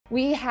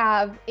We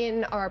have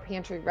in our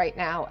pantry right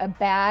now a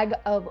bag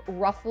of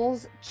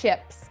Ruffles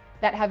chips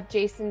that have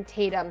Jason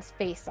Tatum's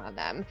face on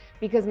them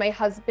because my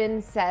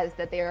husband says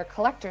that they are a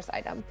collector's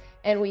item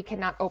and we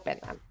cannot open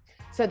them.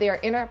 So they are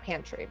in our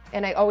pantry.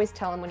 And I always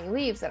tell him when he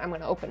leaves that I'm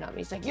going to open them.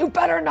 He's like, you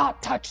better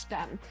not touch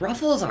them.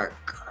 Ruffles are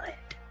good.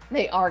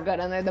 They are good,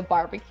 and they're the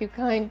barbecue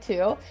kind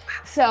too.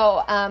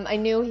 So I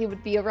knew he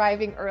would be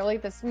arriving early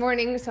this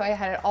morning, so I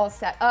had it all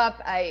set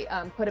up.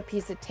 I put a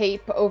piece of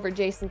tape over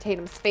Jason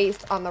Tatum's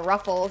face on the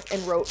Ruffles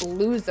and wrote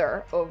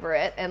loser over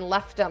it and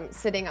left them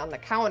sitting on the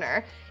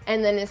counter.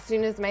 And then as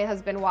soon as my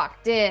husband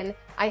walked in,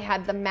 I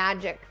had the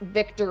magic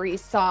victory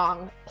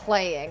song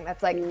playing.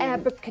 That's like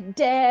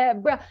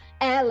abracadabra,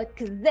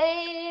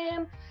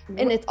 alakazam.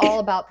 And it's all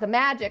about the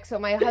magic. So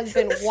my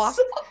husband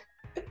walked...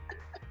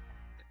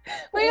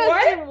 My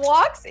husband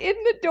walks in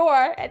the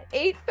door at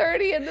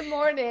 8:30 in the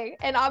morning,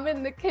 and I'm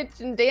in the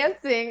kitchen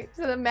dancing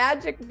to the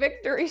magic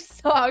victory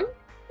song,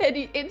 and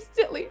he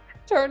instantly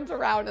turns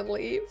around and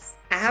leaves.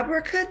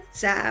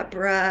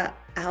 Abracadabra,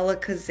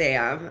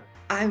 alakazam.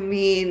 I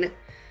mean,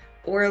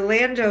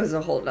 Orlando's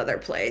a whole nother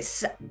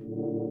place.